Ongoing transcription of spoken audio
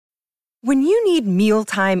When you need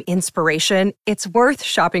mealtime inspiration, it's worth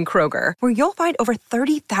shopping Kroger, where you'll find over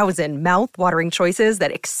 30,000 mouth-watering choices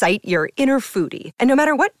that excite your inner foodie. And no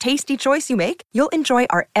matter what tasty choice you make, you'll enjoy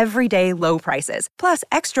our everyday low prices, plus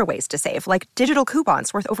extra ways to save, like digital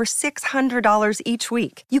coupons worth over $600 each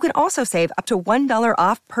week. You can also save up to $1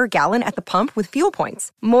 off per gallon at the pump with fuel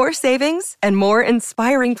points. More savings and more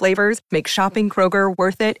inspiring flavors make shopping Kroger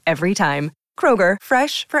worth it every time. Kroger,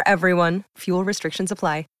 fresh for everyone. Fuel restrictions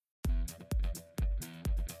apply.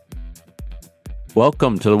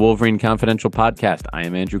 Welcome to the Wolverine Confidential Podcast. I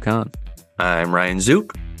am Andrew Kahn. I'm Ryan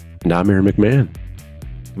Zook. And I'm Aaron McMahon.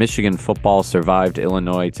 Michigan football survived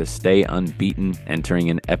Illinois to stay unbeaten, entering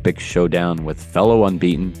an epic showdown with fellow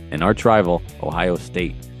unbeaten and arch rival, Ohio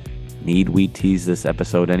State. Need we tease this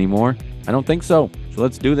episode anymore? I don't think so. So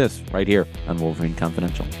let's do this right here on Wolverine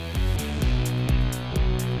Confidential.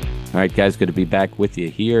 All right, guys, good to be back with you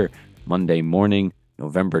here Monday morning,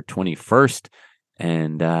 November 21st.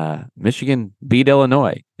 And Michigan beat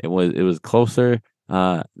Illinois. It was closer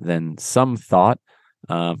than some thought.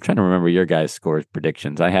 I'm trying to remember your guys' scores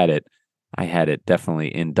predictions. I had it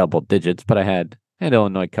definitely in double digits, but I had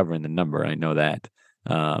Illinois covering the number. I know that.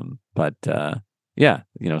 Yeah,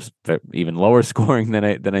 even lower scoring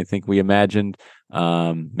than I think we imagined.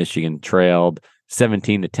 Michigan trailed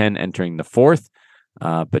 17-10 entering the fourth,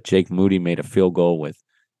 but Jake Moody made a field goal with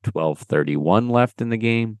 12:31 left in the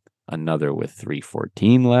game. Another with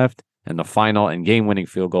 3:14 left, and the final and game-winning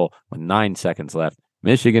field goal with 9 seconds left.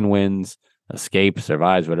 Michigan wins, escapes,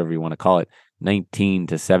 survives, whatever you want to call it,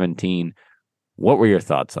 19-17. What were your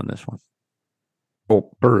thoughts on this one?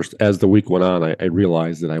 Well, first, as the week went on, I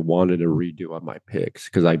realized that I wanted a redo on my picks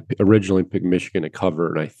because I originally picked Michigan to cover,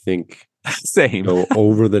 and I think same go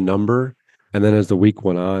over the number. And then as the week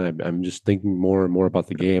went on, I'm just thinking more and more about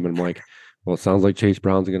the game, and I'm like, well, it sounds like Chase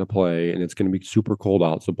Brown's going to play, and it's going to be super cold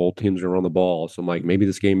out, so both teams are on the ball. So I'm like, maybe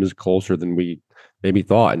this game is closer than we maybe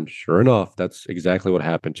thought. And sure enough, that's exactly what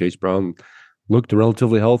happened. Chase Brown looked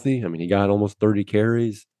relatively healthy. I mean, he got almost 30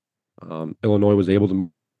 carries. Illinois was able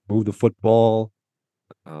to move the football.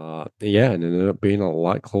 And it ended up being a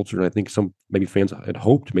lot closer than I think some maybe fans had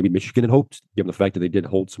hoped. Maybe Michigan had hoped, given the fact that they did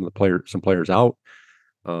hold some players out.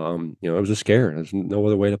 It was a scare. There's no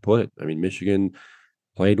other way to put it. I mean, Michigan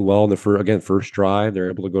played well in the first drive. They're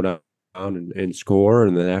able to go down and score,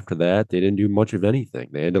 and then after that, they didn't do much of anything.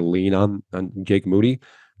 They had to lean on Jake Moody.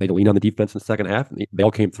 They had to lean on the defense in the second half, and they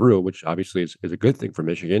all came through, which obviously is a good thing for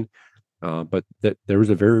Michigan. But that there was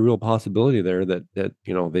a very real possibility there that they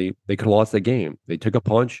could have lost that game. They took a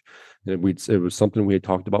punch, and it was something we had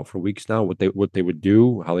talked about for weeks now. What they would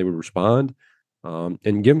do, how they would respond,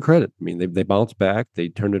 and give them credit. I mean, they bounced back, they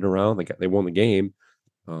turned it around, they won the game.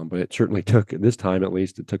 But it certainly took, this time at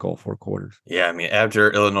least, it took all four quarters. Yeah, I mean, after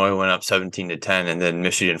Illinois went up 17-10, and then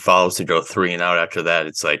Michigan follows to go 3 and out after that,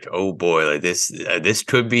 it's like, oh boy, like this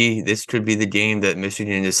could be the game that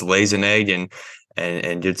Michigan just lays an egg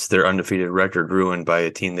and gets their undefeated record ruined by a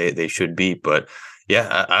team they should beat. But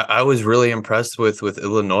yeah, I was really impressed with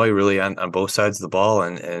Illinois really on both sides of the ball,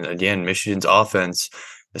 and again, Michigan's offense,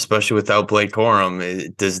 especially without Blake Corum,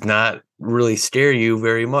 it does not really scare you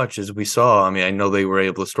very much, as we saw. I mean, I know they were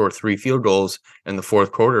able to score 3 field goals in the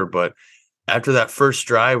fourth quarter, but after that first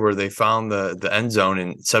drive where they found the end zone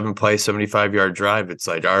in 7-play, 75-yard drive, it's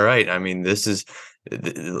like, all right, I mean, it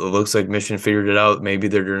looks like Michigan figured it out. Maybe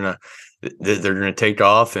they're gonna take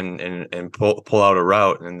off and pull out a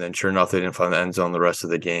route, and then sure enough, they didn't find the end zone the rest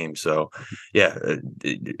of the game. So, yeah,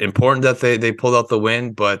 important that they pulled out the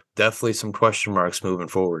win, but definitely some question marks moving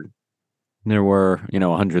forward. There were,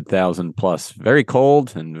 100,000 plus very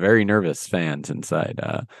cold and very nervous fans inside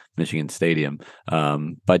Michigan Stadium.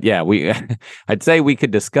 But yeah, I'd say we could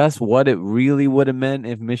discuss what it really would have meant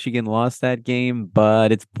if Michigan lost that game,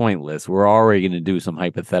 but it's pointless. We're already going to do some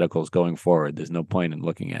hypotheticals going forward. There's no point in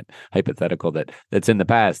looking at hypothetical that's in the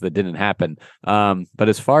past that didn't happen. But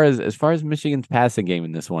as far as Michigan's passing game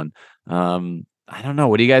in this one, I don't know.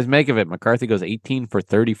 What do you guys make of it? McCarthy goes 18 for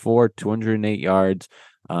 34, 208 yards.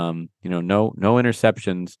 No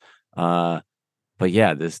interceptions. But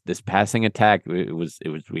yeah, this passing attack, it was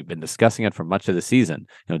we've been discussing it for much of the season.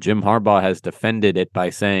 Jim Harbaugh has defended it by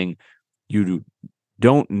saying you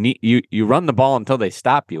don't need you run the ball until they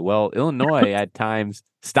stop you. Well, Illinois at times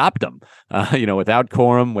stopped them. Without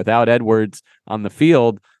Corum, without Edwards on the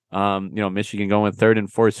field, Michigan going with third and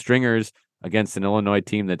fourth stringers against an Illinois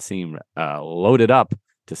team that seemed loaded up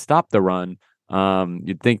to stop the run.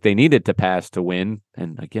 You'd think they needed to pass to win,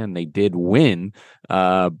 and again, they did win.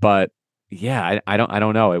 But yeah, I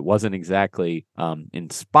don't know. It wasn't exactly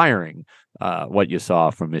inspiring what you saw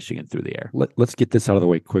from Michigan through the air. Let's get this out of the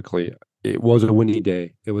way quickly. It was a windy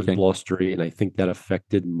day. It was Okay. blustery, and I think that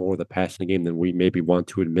affected more the passing game than we maybe want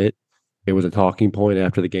to admit. It was a talking point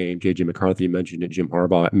after the game. JJ McCarthy mentioned it. Jim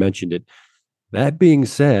Harbaugh mentioned it. That being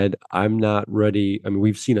said, I'm not ready. I mean,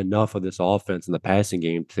 we've seen enough of this offense in the passing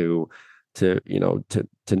game to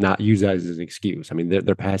not use that as an excuse. I mean,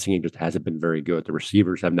 their passing game just hasn't been very good. The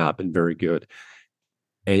receivers have not been very good.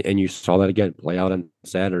 And you saw that again play out on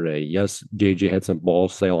Saturday. Yes, JJ had some ball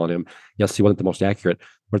sail on him. Yes, he wasn't the most accurate,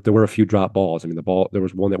 but there were a few drop balls. I mean, there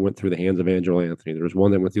was one that went through the hands of Angelo Anthony. There was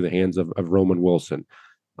one that went through the hands of Roman Wilson.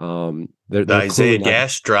 The Isaiah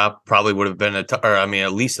Gash drop probably would have been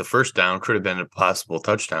at least the first down could have been a possible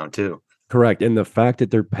touchdown too. Correct. And the fact that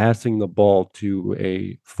they're passing the ball to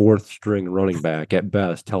a fourth string running back at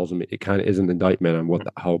best tells me it kind of is an indictment on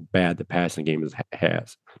how bad the passing game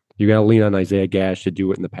has. You got to lean on Isaiah Gash to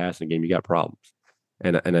do it in the passing game. You got problems.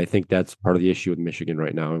 And I think that's part of the issue with Michigan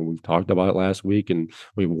right now. And we've talked about it last week and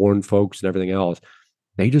we warned folks and everything else.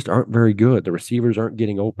 They just aren't very good. The receivers aren't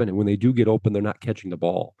getting open. And when they do get open, they're not catching the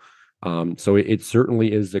ball. So it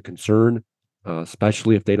certainly is a concern.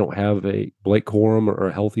 Especially if they don't have a Blake Corum or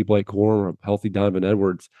a healthy Blake Corum or a healthy Donovan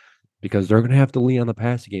Edwards, because they're going to have to lean on the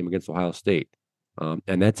passing game against Ohio State.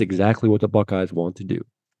 And that's exactly what the Buckeyes want to do.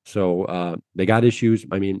 So they got issues.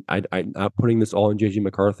 I mean, I'm not putting this all in JJ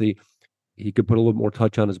McCarthy. He could put a little more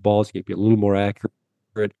touch on his balls. He could be a little more accurate.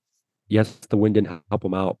 Yes, the wind didn't help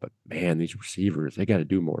him out, but man, these receivers, they got to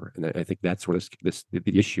do more. And I think that's where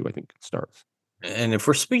the issue, I think, starts. And if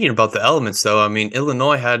we're speaking about the elements, though, I mean,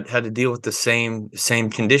 Illinois had to deal with the same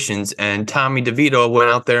conditions, and Tommy DeVito went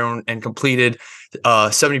out there and completed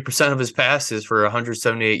 70% of his passes for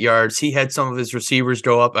 178 yards. He had some of his receivers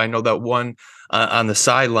go up. I know that one on the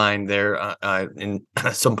sideline there in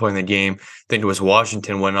at some point in the game, I think it was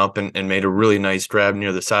Washington, went up and made a really nice grab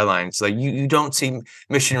near the sideline. It's like you don't see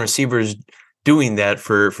Michigan receivers doing that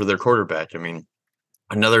for their quarterback. I mean,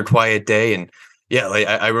 another quiet day, and yeah, like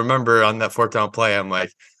I remember on that fourth down play, I'm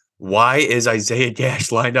like, why is Isaiah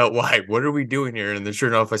Gash lined out wide? What are we doing here? And then sure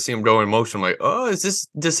enough, I see him go in motion. I'm like, oh, is this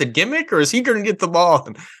just a gimmick or is he going to get the ball?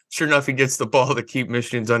 And sure enough, he gets the ball to keep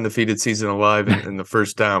Michigan's undefeated season alive in the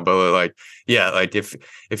first down. But like, yeah, like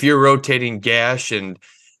if you're rotating Gash and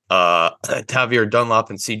Tavier Dunlop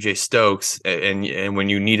and CJ Stokes, and when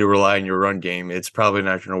you need to rely on your run game, it's probably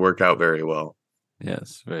not going to work out very well.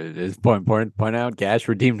 Yes, it is important to point out Gash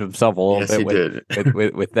redeemed himself a little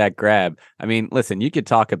bit with that grab. I mean, listen, you could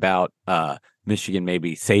talk about Michigan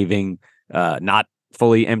maybe saving, not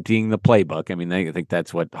fully emptying the playbook. I mean, I think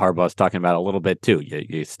that's what Harbaugh's talking about a little bit too.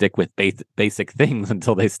 You stick with basic things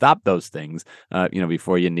until they stop those things,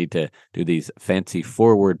 before you need to do these fancy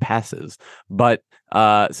forward passes. But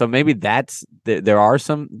so maybe there are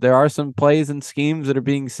some plays and schemes that are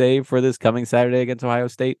being saved for this coming Saturday against Ohio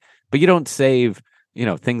State, but you don't save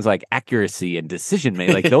things like accuracy and decision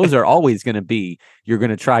making. Like those are always going to be, you're going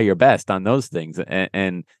to try your best on those things.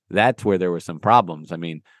 And that's where there were some problems. I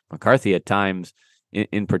mean, McCarthy at times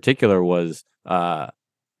in particular was,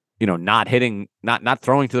 not hitting, not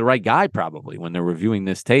throwing to the right guy. Probably when they're reviewing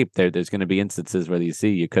this tape, there's going to be instances where you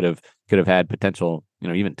see you could have had potential,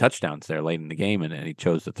 even touchdowns there late in the game, and he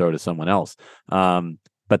chose to throw to someone else.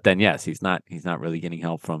 But then, yes, he's not really getting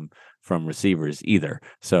help from receivers either.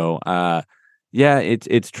 So, yeah,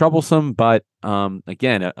 it's troublesome, but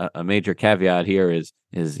again, a major caveat here is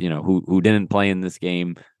who didn't play in this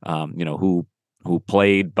game, who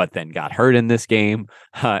played but then got hurt in this game,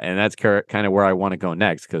 and that's kind of where I want to go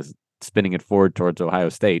next, because spinning it forward towards Ohio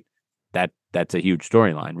State, that's a huge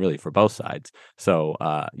storyline really for both sides. So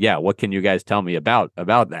what can you guys tell me about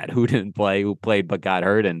that? Who didn't play, who played but got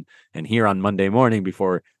hurt, and here on Monday morning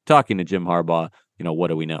before talking to Jim Harbaugh, what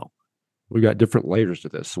do we know? We've got different layers to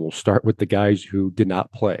this. So we'll start with the guys who did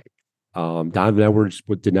not play. Donovan Edwards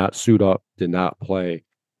did not suit up, did not play.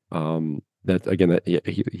 That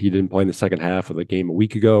he didn't play in the second half of the game a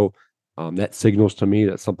week ago. That signals to me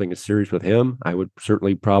that something is serious with him. I would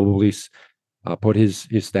certainly probably put his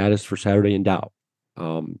status for Saturday in doubt.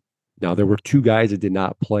 Now, there were two guys that did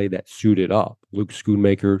not play that suited up. Luke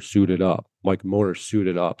Schoonmaker suited up. Mike Morris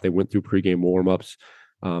suited up. They went through pregame warmups.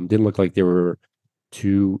 Didn't look like they were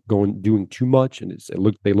doing too much, and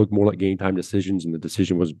they looked more like game time decisions, and the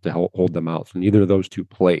decision was to hold them out. So neither of those two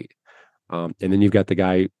played. And then you've got the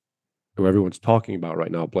guy who everyone's talking about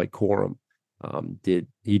right now, Blake Corum.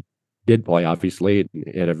 He did play, obviously,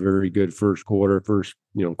 and had a very good first quarter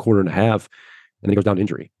and a half, and then he goes down to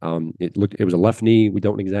injury. It was a left knee. We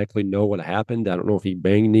don't exactly know what happened. I don't know if he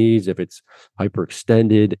banged knees, if it's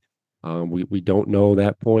hyperextended. We don't know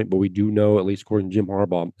that point, but we do know, at least according to Jim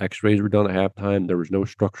Harbaugh, X-rays were done at halftime. There was no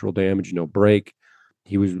structural damage, no break.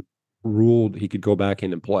 He was ruled he could go back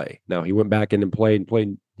in and play. Now he went back in and played.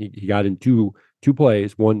 He got in two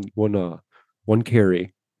plays, one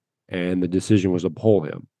carry, and the decision was to pull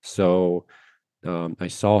him. So I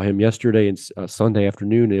saw him yesterday and Sunday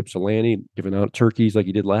afternoon in Ypsilanti giving out turkeys like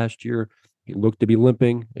he did last year. He looked to be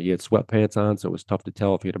limping. He had sweatpants on, so it was tough to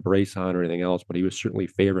tell if he had a brace on or anything else, but he was certainly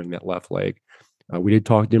favoring that left leg. We did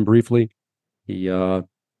talk to him briefly. He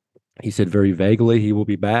said very vaguely he will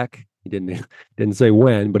be back. He didn't say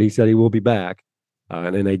when, but he said he will be back.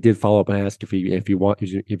 And then I did follow up and ask if he's going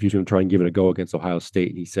to try and give it a go against Ohio State.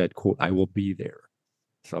 And he said, "quote I will be there."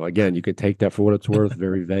 So again, you can take that for what it's worth.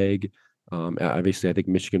 Very vague. Obviously, I think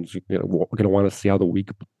Michigan's going to want to see how the week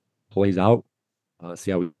plays out,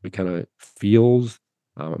 see how he kind of feels.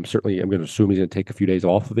 I'm going to assume he's going to take a few days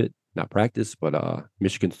off of it, not practice, but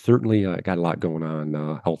Michigan certainly got a lot going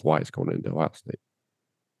on health-wise going into Ohio State.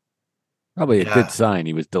 Probably a good sign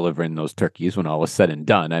he was delivering those turkeys when all was said and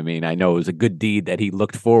done. I mean, I know it was a good deed that he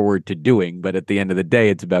looked forward to doing, but at the end of the day,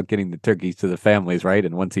 it's about getting the turkeys to the families, right?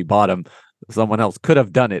 And once he bought them, someone else could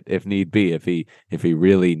have done it if need be, if he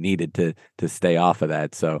really needed to stay off of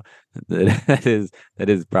that. So that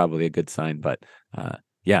is probably a good sign. But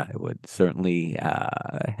yeah, it would certainly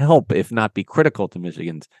help, if not be critical to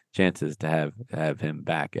Michigan's chances to have him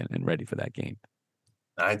back and ready for that game.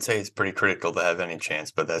 I'd say it's pretty critical to have any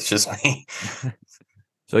chance, but that's just me.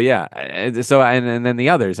 So yeah, and then the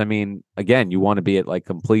others. I mean, again, you want to be at like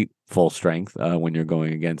complete full strength when you're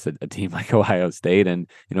going against a team like Ohio State, and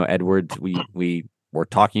Edwards. We were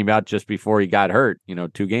talking about just before he got hurt,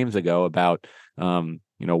 2 games ago, about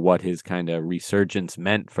what his kind of resurgence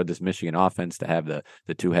meant for this Michigan offense to have the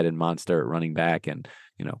two-headed monster at running back, and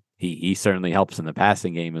he certainly helps in the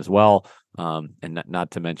passing game as well. And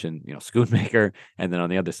not to mention, Schoonmaker, and then on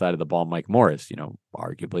the other side of the ball, Mike Morris,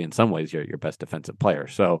 arguably in some ways your best defensive player.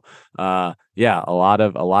 So, yeah, a lot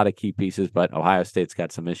of key pieces, but Ohio State's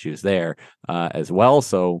got some issues there as well.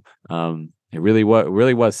 So, it really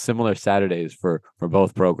was similar Saturdays for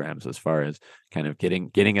both programs as far as kind of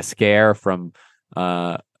getting a scare from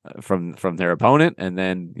their opponent, and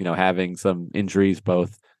then having some injuries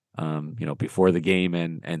both before the game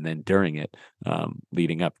and then during it,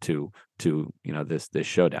 leading up to this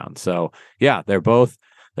showdown. So yeah, they're both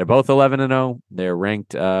 11-0. They're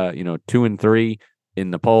ranked 2-3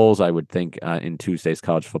 in the polls. I would think in Tuesday's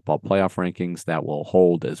college football playoff rankings that will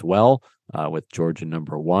hold as well, with Georgia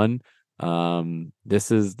number 1.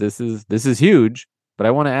 This is huge, but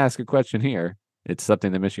I want to ask a question here. It's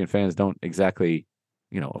something that Michigan fans don't exactly,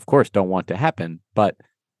 of course, don't want to happen, but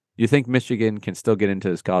you think Michigan can still get into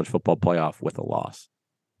this college football playoff with a loss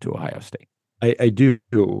to Ohio State? I do,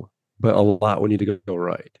 but a lot would need to go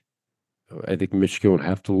right. I think Michigan would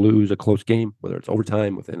have to lose a close game, whether it's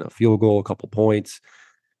overtime, within a field goal, a couple points,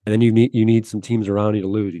 and then you need some teams around you to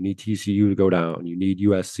lose. You need TCU to go down. You need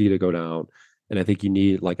USC to go down, and I think you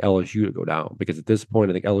need like LSU to go down, because at this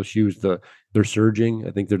point, I think LSU is they're surging.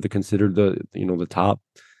 I think they're considered the top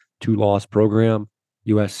 2-loss program.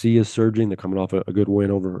 USC is surging. They're coming off a good win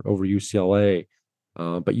over UCLA.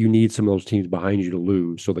 But you need some of those teams behind you to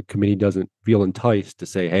lose, so the committee doesn't feel enticed to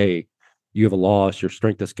say, hey, you have a loss. Your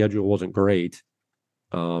strength of schedule wasn't great.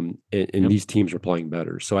 And these teams are playing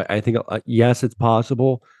better. So I think, yes, it's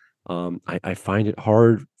possible. I find it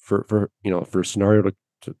hard for a scenario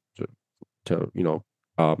to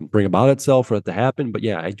bring about itself, for it to happen. But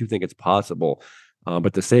yeah, I do think it's possible.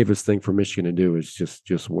 But the safest thing for Michigan to do is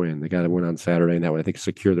just win. They got to win on Saturday, and that way I think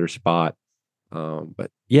secure their spot.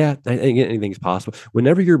 But yeah, I think anything's possible.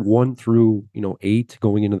 Whenever you're 1 through 8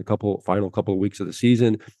 going into the final couple of weeks of the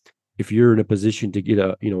season, if you're in a position to get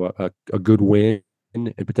a good win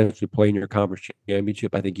and potentially play in your conference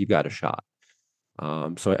championship, I think you've got a shot.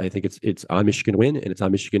 So I think it's on Michigan to win, and it's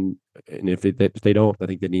on Michigan. And if they don't, I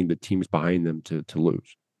think they need the teams behind them to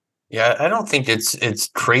lose. Yeah, I don't think it's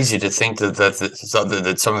crazy to think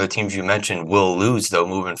that some of the teams you mentioned will lose, though,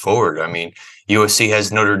 moving forward. I mean, USC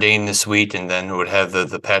has Notre Dame this week, and then would have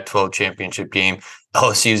the Pac-12 championship game.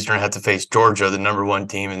 LSU is going to have to face Georgia, the number 1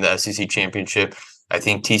 team in the SEC championship. I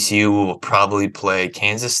think TCU will probably play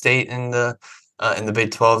Kansas State in the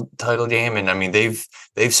Big 12 title game, and I mean they've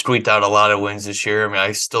squeaked out a lot of wins this year. I mean,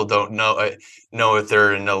 I still don't know if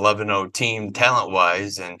they're an 11-0 team talent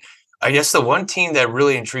wise, and I guess the one team that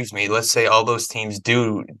really intrigues me, let's say all those teams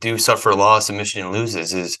do suffer a loss and Michigan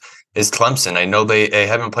loses, is Clemson. I know they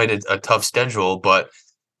haven't played a tough schedule, but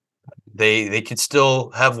they could still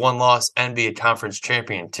have 1 loss and be a conference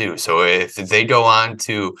champion too. So if they go on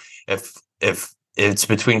to if it's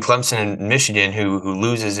between Clemson and Michigan, who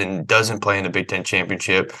loses and doesn't play in the Big Ten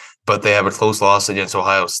championship, but they have a close loss against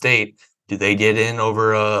Ohio State. Do they get in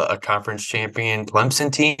over a conference champion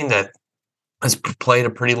Clemson team that has played a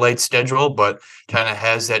pretty light schedule, but kind of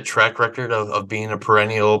has that track record of being a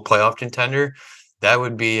perennial playoff contender? That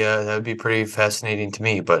would be pretty fascinating to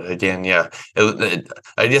me. But again, yeah,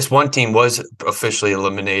 I guess one team was officially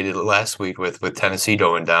eliminated last week with Tennessee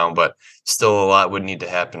going down, but still a lot would need to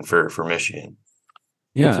happen for Michigan.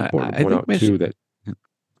 Yeah, it's important to point out too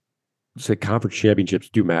that conference championships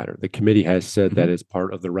do matter. The committee has said that as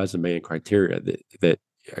part of the resume and criteria that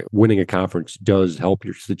winning a conference does help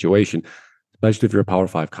your situation, especially if you're a Power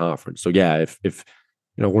 5 conference. So yeah, if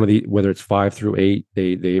one of the, whether it's 5 through 8,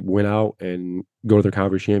 they win out and go to their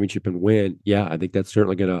conference championship and win. Yeah, I think that's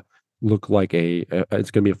certainly going to look like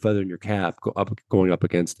it's going to be a feather in your cap going up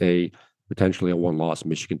against a potentially a one-loss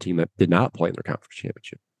Michigan team that did not play in their conference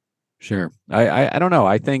championship. Sure. I don't know.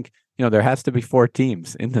 I think, there has to be 4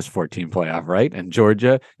 teams in this 14 playoff, right? And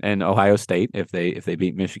Georgia and Ohio State, if they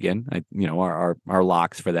beat Michigan, are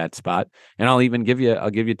locks for that spot. And I'll give you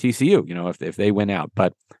TCU, if they win out.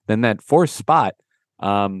 But then that 4th spot,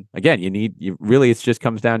 again, it just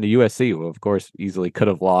comes down to USC, who of course easily could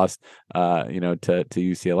have lost, to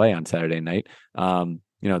UCLA on Saturday night.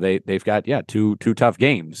 They've got two tough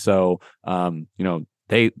games. So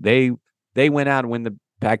they win out and win the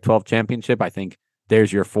Pac-12 championship. I think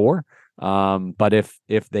there's your 4. But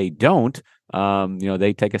if they don't,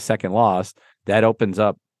 they take a second loss, that opens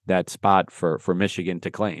up that spot for Michigan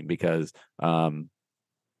to claim, because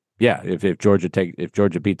if Georgia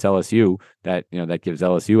beats LSU, that gives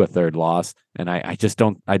LSU a 3rd loss. And I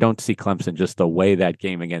don't see Clemson, just the way that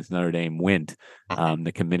game against Notre Dame went,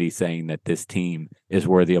 the committee saying that this team is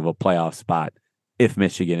worthy of a playoff spot if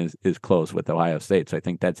Michigan is close with Ohio State. So I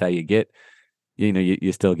think that's how you get,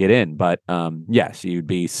 you still get in. But yes, you'd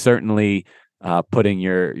be certainly putting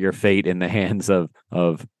your fate in the hands of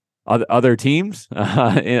other teams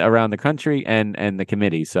around the country and the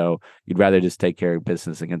committee. So you'd rather just take care of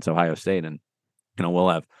business against Ohio State. And, we'll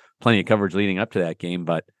have plenty of coverage leading up to that game.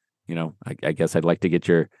 But, I guess I'd like to get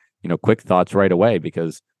your, quick thoughts right away,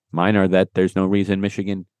 because mine are that there's no reason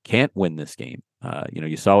Michigan can't win this game.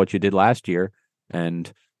 You saw what you did last year,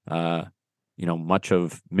 and, much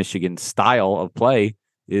of Michigan's style of play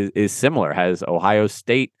is similar. Has Ohio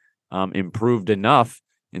State improved enough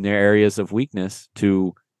in their areas of weakness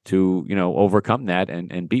to overcome that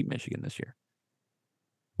and beat Michigan this year?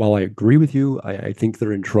 While I agree with you, I think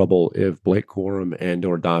they're in trouble if Blake Corum and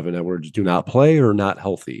or Donovan Edwards do not play or not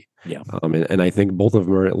healthy. Yeah. And I think both of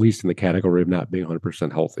them are at least in the category of not being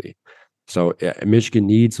 100% healthy. So Michigan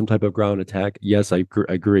needs some type of ground attack. Yes, I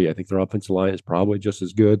agree. I think their offensive line is probably just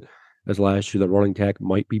as good as last year. The running attack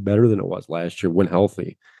might be better than it was last year when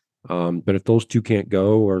healthy. But if those two can't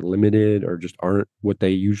go, or limited, or just aren't what they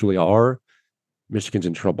usually are, Michigan's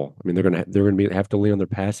in trouble. I mean, they're gonna have to lean on their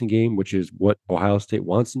passing game, which is what Ohio State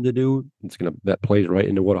wants them to do. That plays right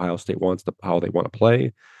into what Ohio State wants how they want to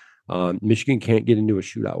play. Michigan can't get into a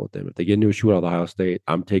shootout with them. If they get into a shootout with Ohio State,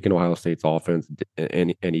 I'm taking Ohio State's offense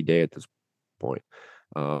any day at this point.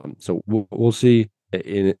 So we'll see.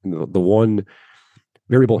 In the one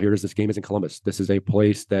variable here is this game is in Columbus. This is a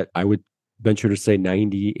place that I would venture to say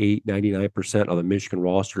 98, 99% of the Michigan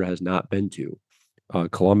roster has not been to.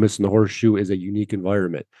 Columbus and the Horseshoe is a unique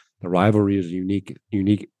environment. The rivalry is a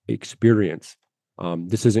unique experience.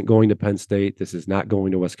 This isn't going to Penn State. This is not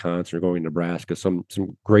going to Wisconsin or going to Nebraska. Some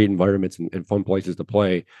great environments and fun places to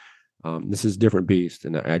play. This is a different beast,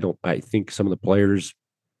 and I think some of the players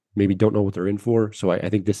maybe don't know what they're in for. So I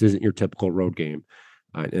think this isn't your typical road game,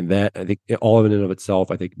 and that I think all of it in and of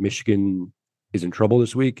itself. I think Michigan is in trouble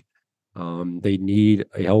this week. They need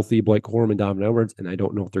a healthy Blake Corum and Donovan Edwards, and I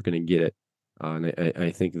don't know if they're going to get it. And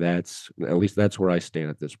I think that's where I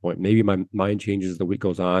stand at this point. Maybe my mind changes as the week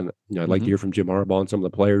goes on. I'd like to hear from Jim Harbaugh and some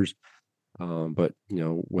of the players. But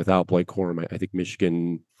without Blake Corum, I think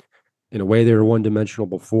Michigan, in a way, they were one-dimensional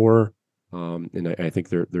before, and I think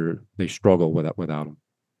they struggle without him.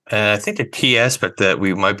 And I think a key aspect that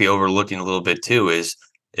we might be overlooking a little bit too is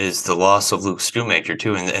the loss of Luke Schoonmaker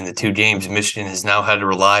too. In the 2 games, Michigan has now had to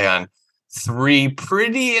rely on 3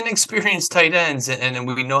 pretty inexperienced tight ends, and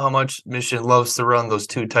we know how much Michigan loves to run those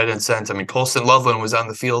 2 tight end sets. I mean, Colston Loveland was on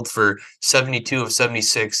the field for 72 of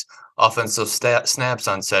 76 offensive snaps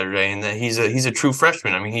on Saturday, and he's a true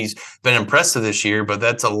freshman. I mean, he's been impressive this year, but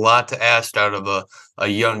that's a lot to ask out of a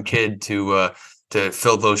young kid to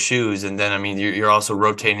fill those shoes. And then, I mean, you're also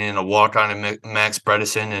rotating in a walk-on in Max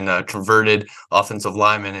Bredesen and a converted offensive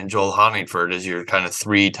lineman and Joel Honigford as your kind of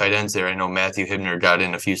 3 tight ends there. I know Matthew Hibner got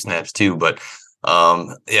in a few snaps too, but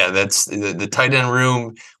That's the tight end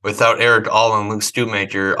room without Eric All and Luke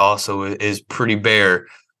Stumaker also is pretty bare.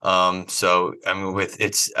 So I mean,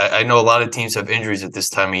 I know a lot of teams have injuries at this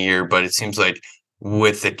time of year, but it seems like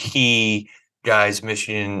with the key guys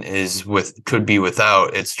Michigan could be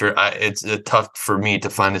without, it's tough for me to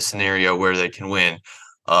find a scenario where they can win.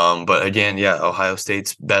 But again, Ohio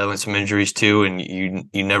State's battling some injuries too, and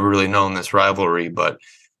you never really know in this rivalry. But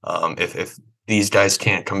if these guys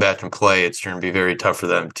can't come back and play, it's going to be very tough for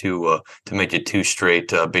them to make it 2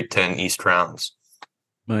 straight Big Ten East rounds.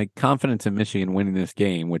 My confidence in Michigan winning this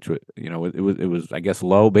game, which it was I guess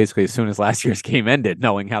low basically as soon as last year's game ended,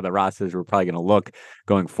 knowing how the rosters were probably going to look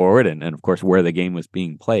going forward, and of course where the game was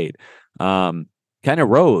being played, kind of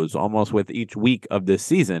rose almost with each week of this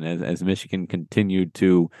season as Michigan continued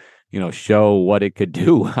to show what it could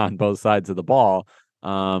do on both sides of the ball.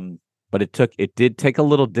 But it did take a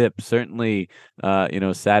little dip, certainly,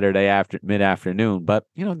 Saturday mid-afternoon. But,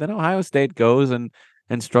 then Ohio State goes and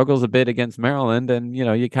struggles a bit against Maryland. And,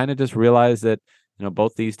 you kind of just realize that,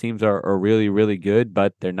 both these teams are really, really good,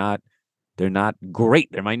 but they're not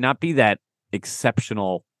great. There might not be that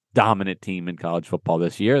exceptional dominant team in college football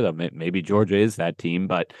this year, though maybe Georgia is that team.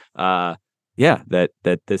 But, this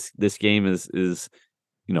game is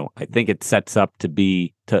I think it sets up to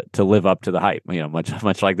live up to the hype,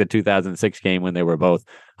 much like the 2006 game when they were both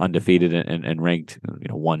undefeated and ranked,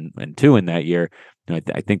 1 and 2 in that year.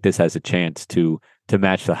 I think this has a chance to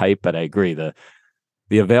match the hype, but I agree the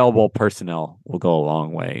available personnel will go a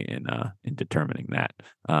long way in determining that.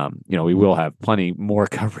 We will have plenty more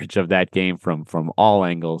coverage of that game from all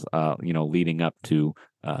angles, leading up to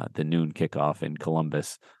the noon kickoff in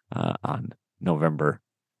Columbus on November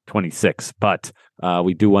 26. But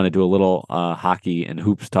we do want to do a little hockey and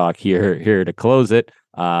hoops talk here to close it.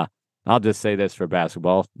 I'll just say this for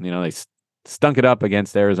basketball. They stunk it up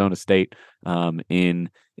against Arizona State in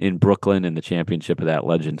Brooklyn in the championship of that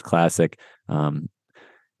Legends Classic. There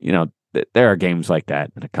are games like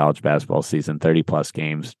that in a college basketball season, 30 plus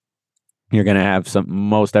games. You're going to have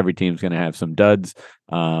most every team's going to have some duds.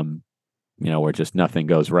 Where just nothing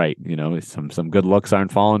goes right. Some good looks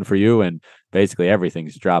aren't falling for you, and basically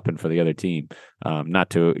everything's dropping for the other team. Not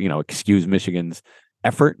to excuse Michigan's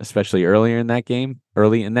effort, especially early in that game,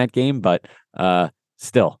 but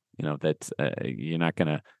still, that's you're not going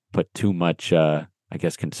to put too much,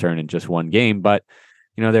 concern in just one game. But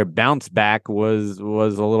their bounce back was a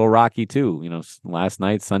little rocky too. Last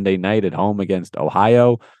night, Sunday night at home against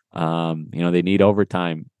Ohio. They need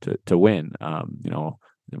overtime to win.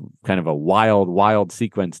 Kind of a wild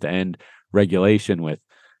sequence to end regulation with,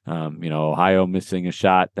 Ohio missing a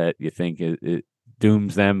shot that you think it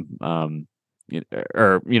dooms them,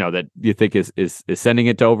 that you think is sending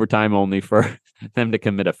it to overtime, only for them to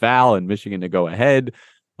commit a foul and Michigan to go ahead,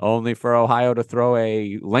 only for Ohio to throw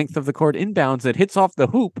a length of the court inbounds that hits off the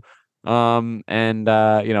hoop, and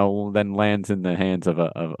then lands in the hands of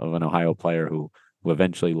an Ohio player who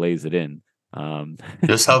eventually lays it in.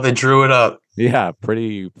 Just how they drew it up. Yeah,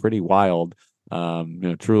 pretty wild.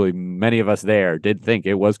 Truly, many of us there did think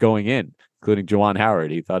it was going in, including Juwan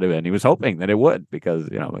Howard. He thought it, and he was hoping that it would, because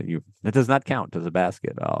it does not count as a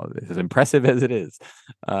basket. As impressive as it is.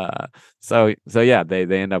 So yeah, they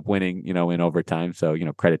end up winning, in overtime. So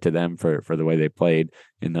credit to them for the way they played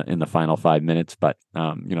in the final 5 minutes. But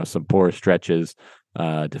some poor stretches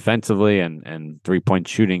defensively, and 3-point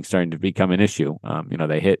shooting starting to become an issue.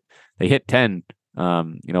 They hit 10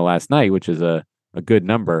 last night, which is a good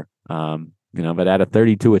number, but out of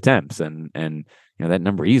 32 attempts, and that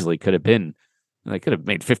number easily could have been, they could have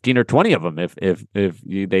made 15 or 20 of them if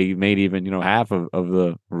they made even half of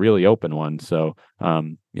the really open ones. So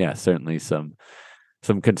certainly some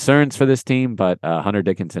concerns for this team, but Hunter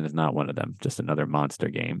Dickinson is not one of them. Just another monster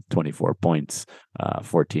game, 24 points,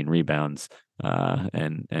 14 rebounds,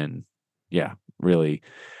 and really,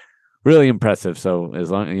 really impressive. So as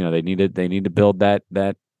long they need to build that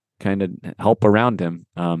kind of help around him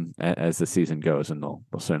as the season goes, and they'll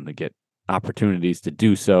certainly get opportunities to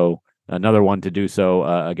do so. Another one to do so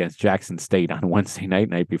against Jackson State on Wednesday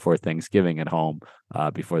night before Thanksgiving at home,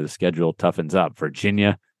 before the schedule toughens up.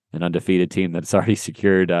 Virginia, an undefeated team that's already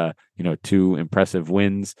secured 2 impressive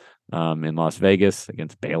wins in Las Vegas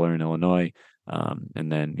against Baylor and Illinois,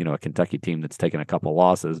 and then a Kentucky team that's taken a couple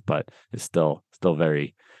losses but is still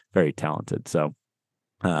very, very talented. So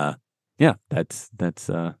that's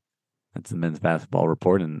the men's basketball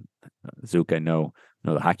report. And Zook, I know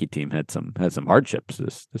the hockey team had some hardships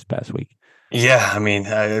this past week. Yeah, I mean,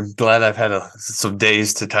 I'm glad I've had some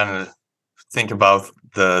days to kind of think about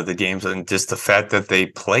the games, and just the fact that they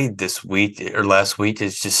played this week or last week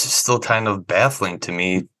is just still kind of baffling to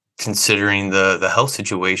me. considering the health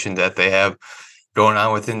situation that they have going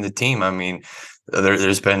on within the team. I mean,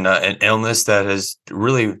 there's been an illness that has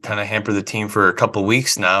really kind of hampered the team for a couple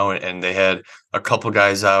weeks now, and they had a couple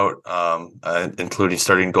guys out, including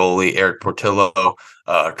starting goalie Eric Portillo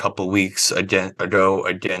a couple weeks ago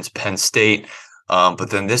against Penn State. But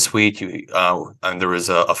then this week, and there was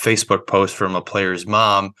a Facebook post from a player's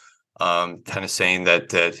mom, kind of saying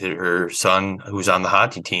that her son, who's on the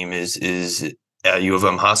hockey team, is at U of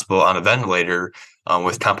M hospital on a ventilator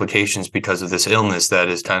with complications because of this illness that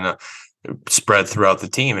is kind of spread throughout the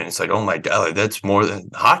team. And it's like, oh my God, like, that's more than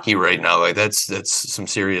hockey right now. Like that's some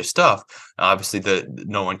serious stuff. Obviously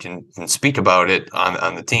no one can speak about it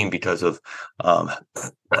on the team because of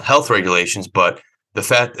health regulations, but the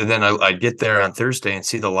fact that then I get there on Thursday and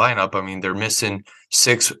see the lineup, I mean, they're missing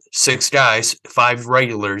six guys, 5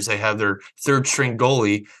 regulars. They have their third string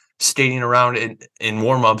goalie skating around in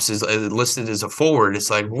warmups is listed as a forward.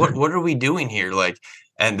 It's like, what are we doing here? Like,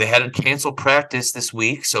 and they had to cancel practice this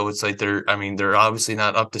week. So it's like they're obviously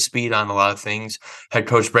not up to speed on a lot of things. Head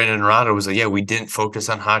coach Brandon Arado was like, yeah, we didn't focus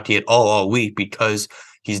on hockey at all week because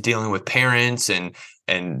he's dealing with parents and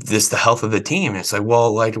this the health of the team. And it's like,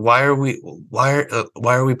 well, like, why are we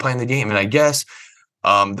playing the game? And I guess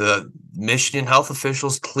the Michigan health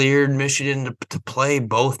officials cleared Michigan to play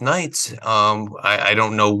both nights. I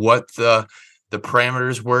don't know what the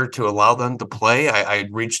parameters were to allow them to play. I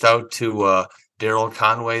reached out to Daryl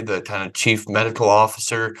Conway, the kind of chief medical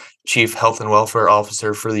officer, chief health and welfare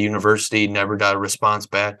officer for the university, never got a response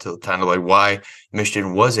back to kind of like why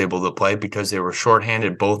Michigan was able to play, because they were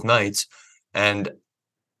shorthanded both nights. And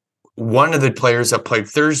one of the players that played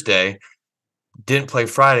Thursday didn't play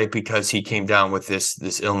Friday because he came down with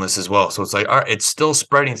this illness as well. So it's like, all right, it's still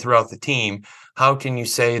spreading throughout the team. How can you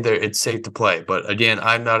say that it's safe to play? But again,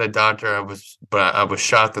 I'm not a doctor. I was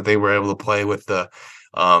shocked that they were able to play with the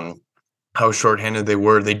how shorthanded they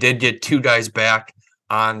were. They did get 2 guys back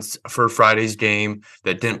for Friday's game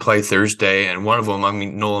that didn't play Thursday, and one of them, I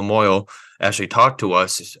mean, Nolan Moyle, actually talked to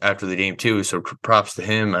us after the game too, so props to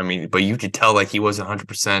him. I mean, but you could tell like he wasn't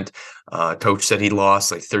 100%. Coach said he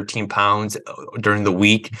lost like 13 pounds during the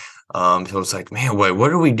week. So it's like, man,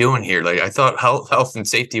 what are we doing here? Like, I thought health and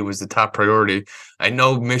safety was the top priority. I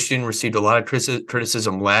know Michigan received a lot of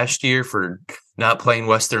criticism last year for not playing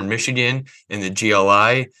Western Michigan in the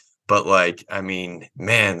GLI. But like, I mean,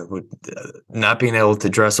 man, not being able to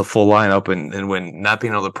dress a full lineup and when not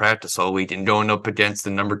being able to practice all week and going up against the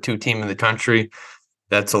number 2 team in the country,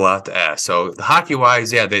 that's a lot to ask. So hockey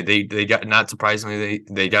wise, yeah, they got, not surprisingly,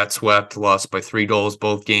 they got swept, lost by 3 goals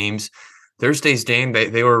both games. Thursday's game,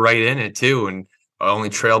 they were right in it too, and only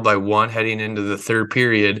trailed by 1 heading into the third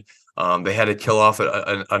period. They had to kill off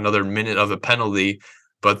another minute of a penalty,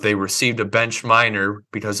 but they received a bench minor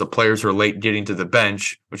because the players were late getting to the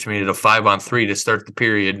bench, which made it a 5-on-3 to start the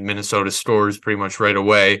period. Minnesota scores pretty much right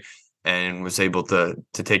away and was able to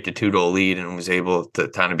take the 2-goal lead and was able to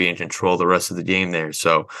kind of be in control the rest of the game there.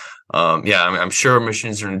 So, yeah, I'm sure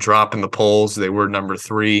Michigan's going to drop in the polls. They were number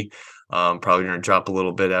 3, probably going to drop a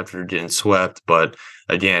little bit after getting swept. But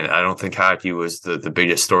again, I don't think hockey was the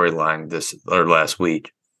biggest storyline last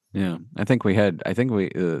week. Yeah, I think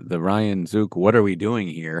the Ryan Zook, what are we doing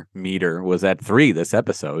here meter was at 3 this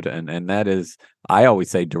episode. And that is, I always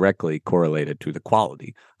say, directly correlated to the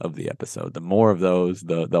quality of the episode. The more of those,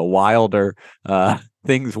 the wilder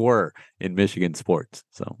things were in Michigan sports.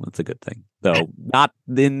 So that's a good thing. Though not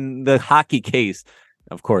in the hockey case,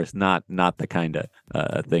 of course, not the kind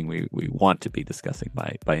of thing we want to be discussing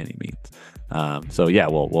by any means. So yeah,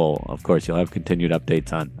 we'll of course, you'll have continued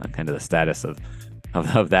updates on kind of the status of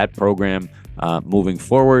that program moving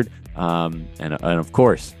forward, and of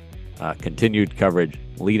course continued coverage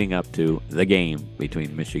leading up to the game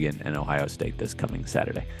between Michigan and Ohio State this coming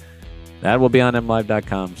Saturday. That will be on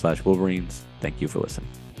mlive.com/Wolverines. Thank you for listening.